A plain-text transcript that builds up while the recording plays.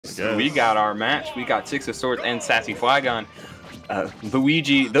Yes. We got our match. We got Six of Swords and SassyFlygon.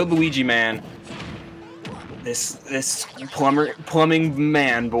 Luigi, the Luigi man. This plumbing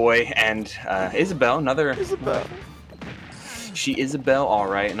man boy, and Isabelle, another. Isabelle. She Isabelle, all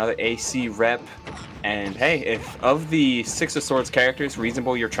right, another AC rep. And hey, if of the Six of Swords characters,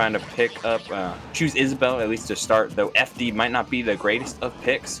 reasonable, you're trying to pick up, choose Isabelle at least to start. Though FD might not be the greatest of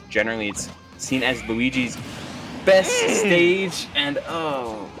picks. Generally, it's seen as Luigi's best stage. And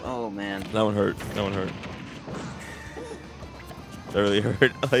oh man, that one hurt. That one hurt. That really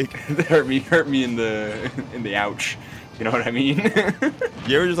hurt. Like that hurt me in the ouch. You know what I mean?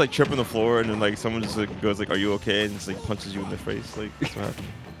 You ever just like trip on the floor and then like someone just like goes like, "Are you okay?" and just like punches you in the face? Like that's what happened.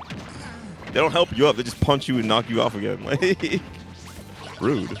 They don't help you up. They just punch you and knock you off again. Like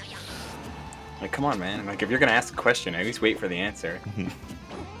rude. Like come on, man. Like if you're gonna ask a question, at least wait for the answer.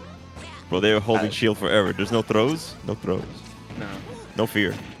 Bro, they were holding shield forever. There's no throws. No throws. No. No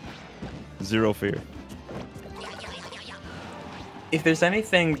fear. Zero fear. If there's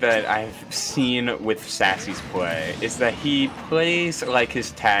anything that I've seen with Sassy's play, is that he plays like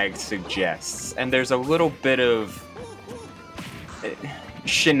his tag suggests, and there's a little bit of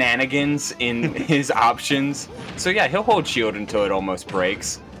shenanigans in his options. So yeah, he'll hold shield until it almost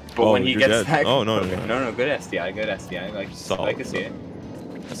breaks, but when he gets that, no, good SDI, like to see it.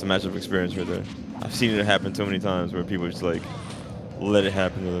 That's a matchup experience right there. I've seen it happen so many times where people just like let it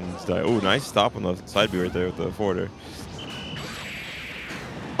happen and then just die. Oh, nice stop on the side B right there with the forwarder.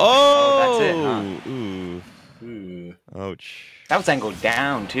 Oh, that's it, huh? Ooh. Ouch. That was angled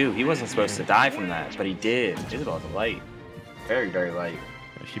down too. He wasn't supposed to die from that, but he did. Isabelle's light. Very, very light.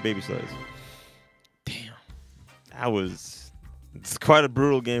 Yeah, she baby slides. Damn. That was... It's quite a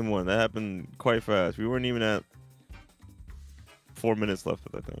brutal game one. That happened quite fast. We weren't even at 4 minutes left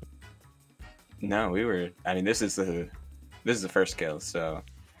of that thing. No, we were... I mean, this is the first kill, so...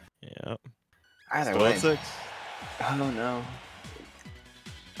 Yeah. Either Still way. at 6. Oh, no.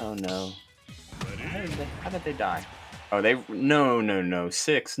 Oh, no. How did they die? Oh, they... No.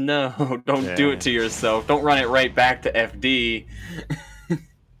 6. No, don't do it to yourself. Don't run it right back to FD.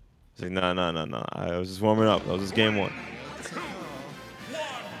 It's like, no. I was just warming up. That was just game 1.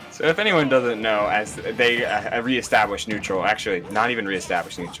 So if anyone doesn't know, as they reestablish neutral, actually, not even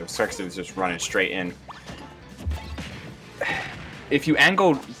reestablish neutral, Circus is just running straight in. If you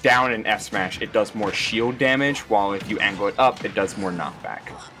angle down in F smash, it does more shield damage, while if you angle it up, it does more knockback.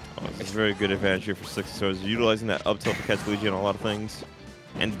 Oh, it's a very good advantage here for Six of Swords. Utilizing that up tilt to catch Luigi on a lot of things,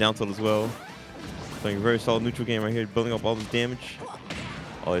 and down tilt as well. Playing a very solid neutral game right here, building up all this damage.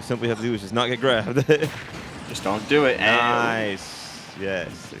 All they simply have to do is just not get grabbed. Just don't do it. Nice.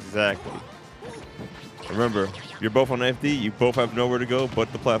 Yes, exactly. Remember, you're both on FD. You both have nowhere to go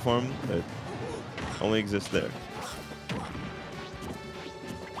but the platform that only exists there.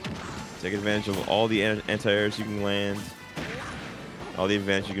 Take advantage of all the anti-airs you can land, all the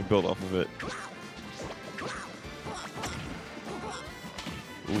advantage you can build off of it.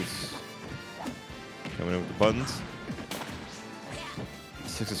 Oof. Coming in with the buttons.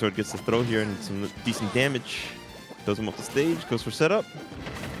 Six of Swords gets the throw here and some decent damage. Throws him up the stage, goes for setup.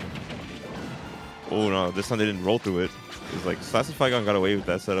 Oh no, this time they didn't roll through it. It's like SassyFlygon got away with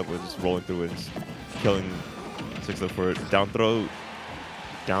that setup with just rolling through it and just killing Six of Swords. Down throw.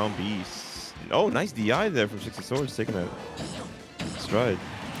 Down beast. Oh, nice DI there from Six of Swords, taking that stride.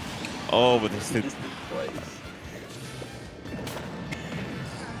 Oh, but this thing.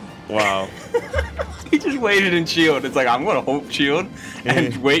 Wow. He just waited in shield. It's like, I'm going to hold shield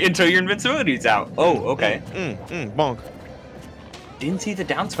and wait until your invincibility's out. Oh, okay. Bonk. Didn't see the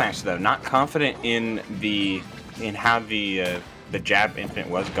down smash, though. Not confident in how the jab infinite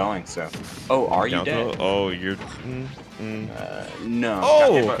was going, so. Oh, are you dead? Oh, you're... No.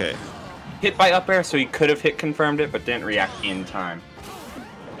 Oh, okay. Hit by up air, so he could have hit confirmed it, but didn't react in time.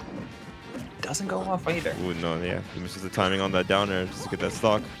 Doesn't go off either. Ooh, no, yeah. He misses the timing on that down air just to get that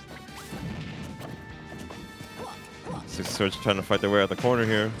stock. Six of Swords trying to fight their way out the corner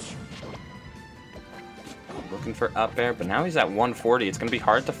here. Looking for up air, but now he's at 140. It's going to be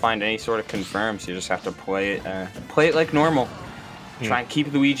hard to find any sort of confirm, so you just have to play it like normal. Try and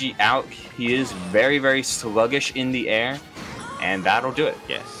keep Luigi out. He is very, very sluggish in the air, and that'll do it.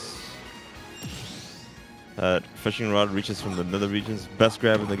 Yes. Fishing rod reaches from the nether region's best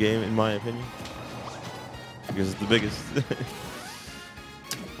grab in the game, in my opinion, because it's the biggest.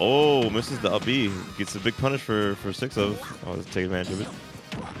 Oh, misses the up B. Gets a big punish for 6 of. Oh, let's take advantage of it.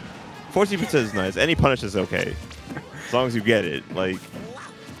 14% is nice. Any punish is okay, as long as you get it. Like,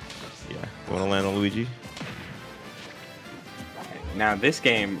 yeah, want to land on Luigi. Now this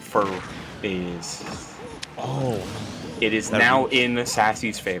game is It is now in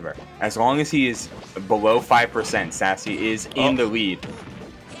Sassy's favor. As long as he is below 5%, Sassy is in the lead.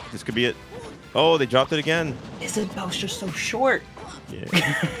 This could be it. Oh, they dropped it again. Isabelle's just so short.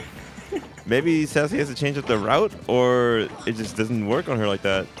 Yeah. Maybe Sassy has to change up the route, or it just doesn't work on her like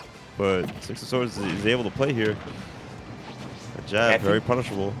that. But Six of Swords is able to play here. A jab, very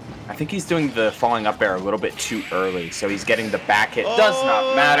punishable. I think he's doing the falling up air a little bit too early, so he's getting the back hit. Does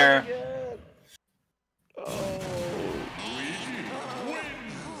not matter.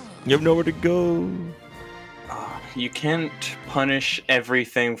 You have nowhere to go. You can't punish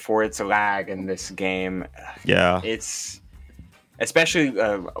everything for its lag in this game. Yeah. It's especially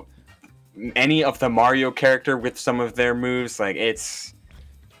any of the Mario character with some of their moves. Like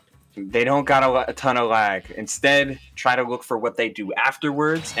they don't got a ton of lag. Instead, try to look for what they do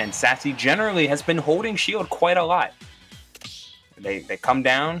afterwards. And Sassy generally has been holding shield quite a lot. They come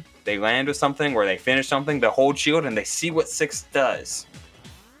down, they land with something, or they finish something, they hold shield, and they see what 6 does.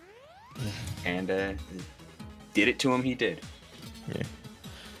 And did it to him, he did. Yeah.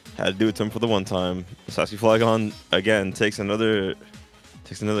 Had to do it to him for the one time. SassyFlygon again takes another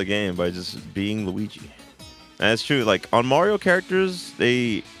game by just being Luigi. And it's true, like on Mario characters,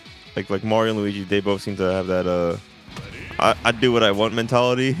 they like Mario and Luigi, they both seem to have that I do what I want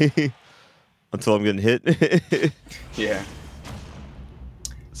mentality until I'm getting hit. Yeah.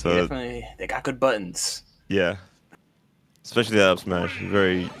 So they got good buttons. Yeah. Especially that up smash.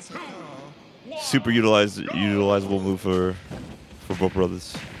 Very super utilizable move for both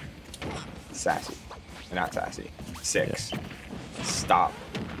brothers. Sassy. Not Sassy. 6. Yeah. Stop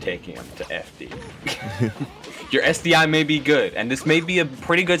taking him to FD. Your SDI may be good, and this may be a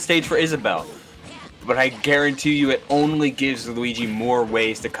pretty good stage for Isabelle, but I guarantee you it only gives Luigi more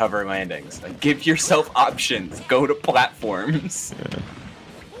ways to cover landings. Like, give yourself options. Go to platforms. Yeah.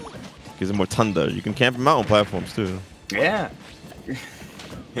 Gives him more thunder. You can camp him out on platforms too. Yeah.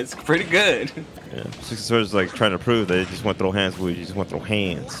 It's pretty good. Yeah. Six of Swords is like trying to prove that they just want to throw hands, Luigi. Just want to throw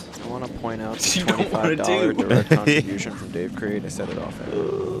hands. I want to point out the $25 direct contribution from Dave Create. I set it off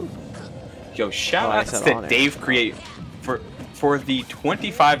at. Yo, shout out to Dave Create for the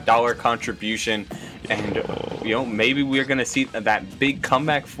 $25 contribution, and you know, maybe we're gonna see that big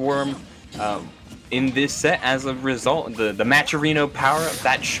comeback for him in this set as a result. The Matcherino power up,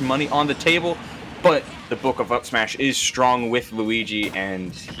 that money on the table, but the Book of Up Smash is strong with Luigi,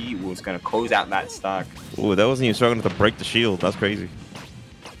 and he was gonna close out that stock. Ooh, that wasn't even strong enough to break the shield. That's crazy.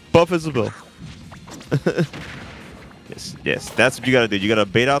 Buff Isabelle. Yes, that's what you gotta do. You gotta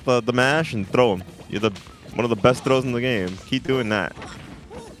bait out the mash and throw him. You're one of the best throws in the game. Keep doing that.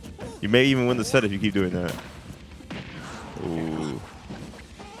 You may even win the set if you keep doing that. Ooh.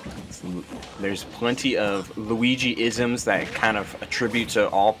 There's plenty of Luigi-isms that kind of attribute to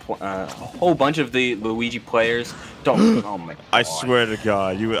a whole bunch of the Luigi players. Don't. Oh my God. I swear to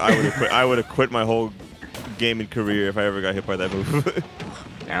God, I would have quit my whole gaming career if I ever got hit by that move.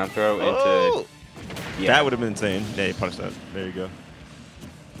 Down throw into. Yeah. That would have been insane. Yeah, you punched that. There you go.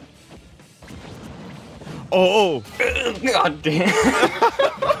 Oh! God damn.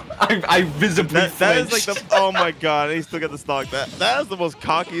 I visibly that is like the. Oh my God! He still got the stock. That is the most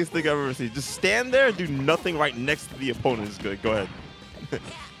cockiest thing I've ever seen. Just stand there and do nothing right next to the opponent is good. Go ahead.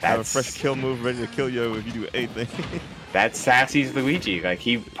 Have a fresh kill move ready to kill you if you do anything. That's Sassy's Luigi. Like,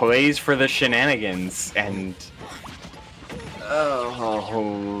 he plays for the shenanigans, and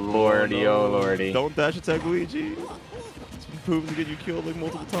oh lordy, oh lordy. Don't dash attack Luigi. It's been proven to get you killed like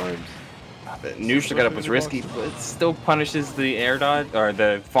multiple times. Neutral get up was risky, but it still punishes the air dodge or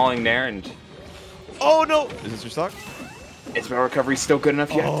the falling there, and oh no! Is this your stock? Its recovery still good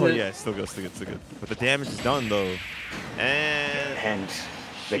enough yet? Oh yeah, still good. But the damage is done though, and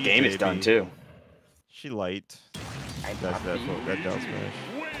the game is done too. She light. That's that down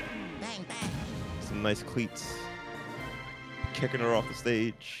smash. Some nice cleats. Kicking her off the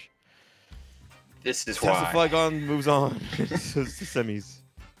stage. This is why SassyFlygon moves on to semis.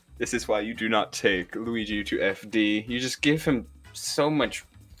 This is why you do not take Luigi to FD. You just give him so much.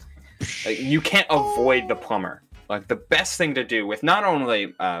 Like, you can't avoid the plumber. Like, the best thing to do with not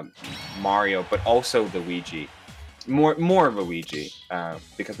only Mario but also Luigi, more Luigi,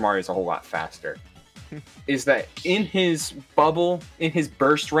 because Mario's a whole lot faster, is that in his bubble, in his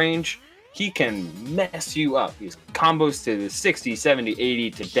burst range, he can mess you up. He's combos to 60, 70, 80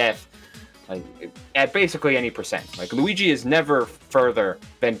 to death. Like, at basically any percent. Like, Luigi is never further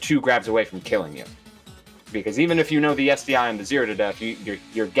than 2 grabs away from killing you. Because even if you know the SDI and the 0 to death,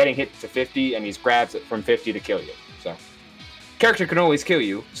 you're getting hit to 50 and he's grabs it from 50 to kill you. So, character can always kill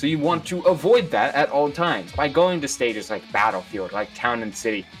you, so you want to avoid that at all times by going to stages like Battlefield, like Town and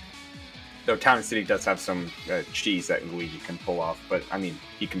City. Though Town and City does have some cheese that Luigi can pull off, but I mean,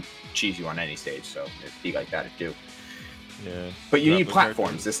 he can cheese you on any stage, so it'd be like that to do. Yeah. But you need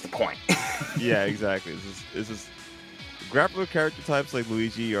platforms. That's the point. Yeah, exactly. It's just grappler character types like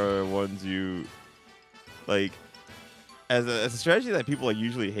Luigi are ones you like as a strategy that people like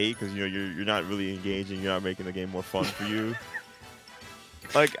usually hate because you know you're not really engaging, you're not making the game more fun for you.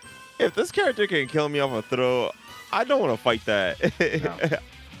 Like if this character can kill me off a throw, I don't want to fight that. No.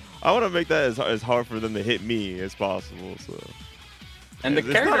 I want to make that as hard for them to hit me as possible. So, and the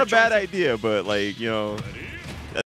it's not a bad idea, but like you know,